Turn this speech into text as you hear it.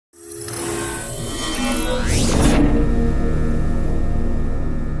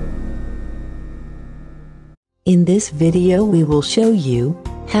In this video we will show you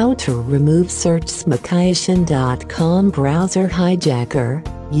how to remove search.smokyashan.com browser hijacker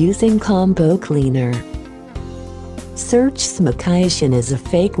using Combo Cleaner. Search.smokyashan is a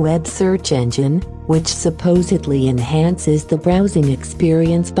fake web search engine which supposedly enhances the browsing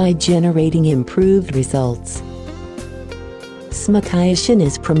experience by generating improved results. Smokyashan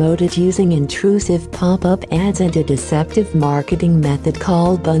is promoted using intrusive pop-up ads and a deceptive marketing method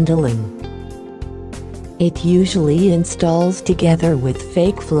called bundling. It usually installs together with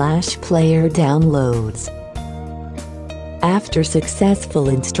fake Flash player downloads. After successful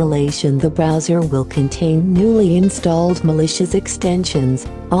installation, the browser will contain newly installed malicious extensions.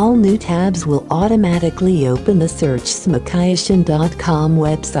 All new tabs will automatically open the search.smokyashan.com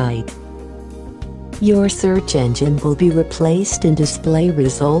website. Your search engine will be replaced and display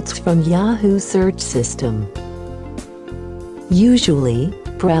results from Yahoo search system. Usually,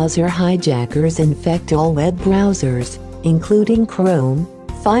 browser hijackers infect all web browsers, including Chrome,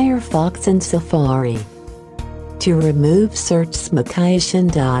 Firefox and Safari. To remove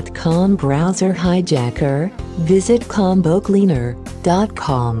search.smokyashan.com browser hijacker, visit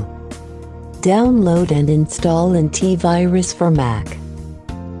combocleaner.com. Download and install antivirus for Mac.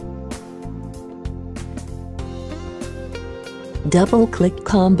 Double-click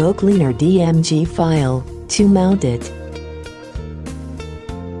Combo Cleaner DMG file to mount it.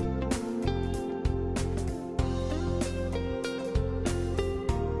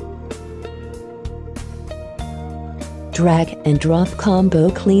 Drag and drop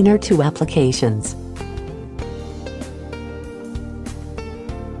Combo Cleaner to Applications.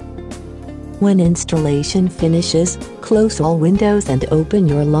 When installation finishes, close all windows and open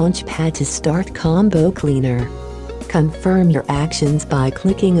your Launchpad to start Combo Cleaner. Confirm your actions by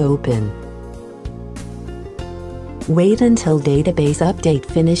clicking Open. Wait until database update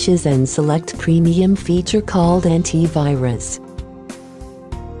finishes and select premium feature called Antivirus.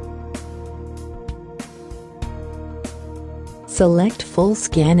 Select Full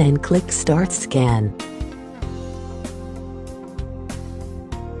Scan and click Start Scan.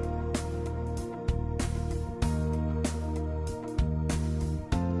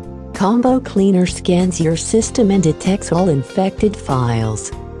 Combo Cleaner scans your system and detects all infected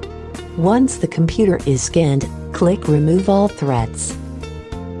files. Once the computer is scanned, click Remove All Threats.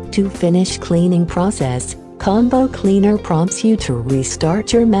 To finish cleaning process, Combo Cleaner prompts you to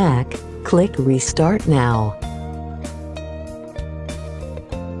restart your Mac. Click Restart Now.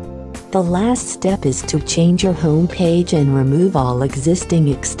 The last step is to change your home page and remove all existing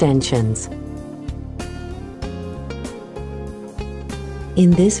extensions.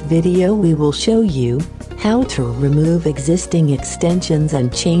 In this video we will show you how to remove existing extensions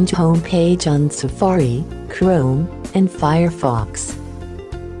and change home page on Safari, Chrome, and Firefox.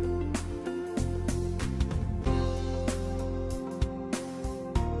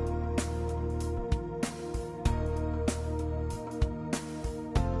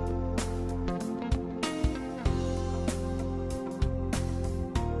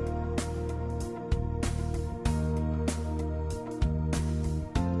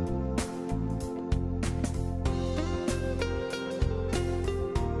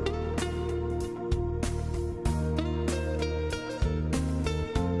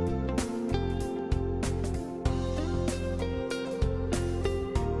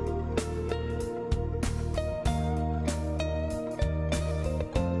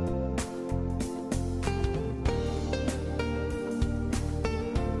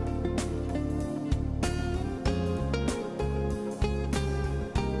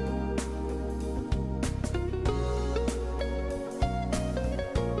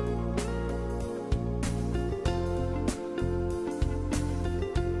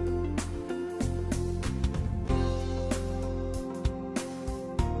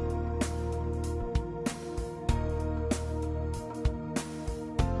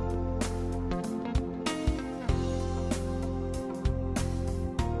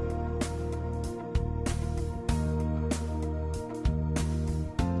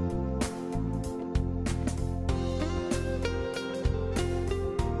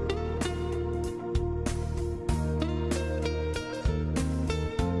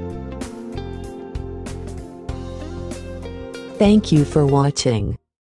 Thank you for watching.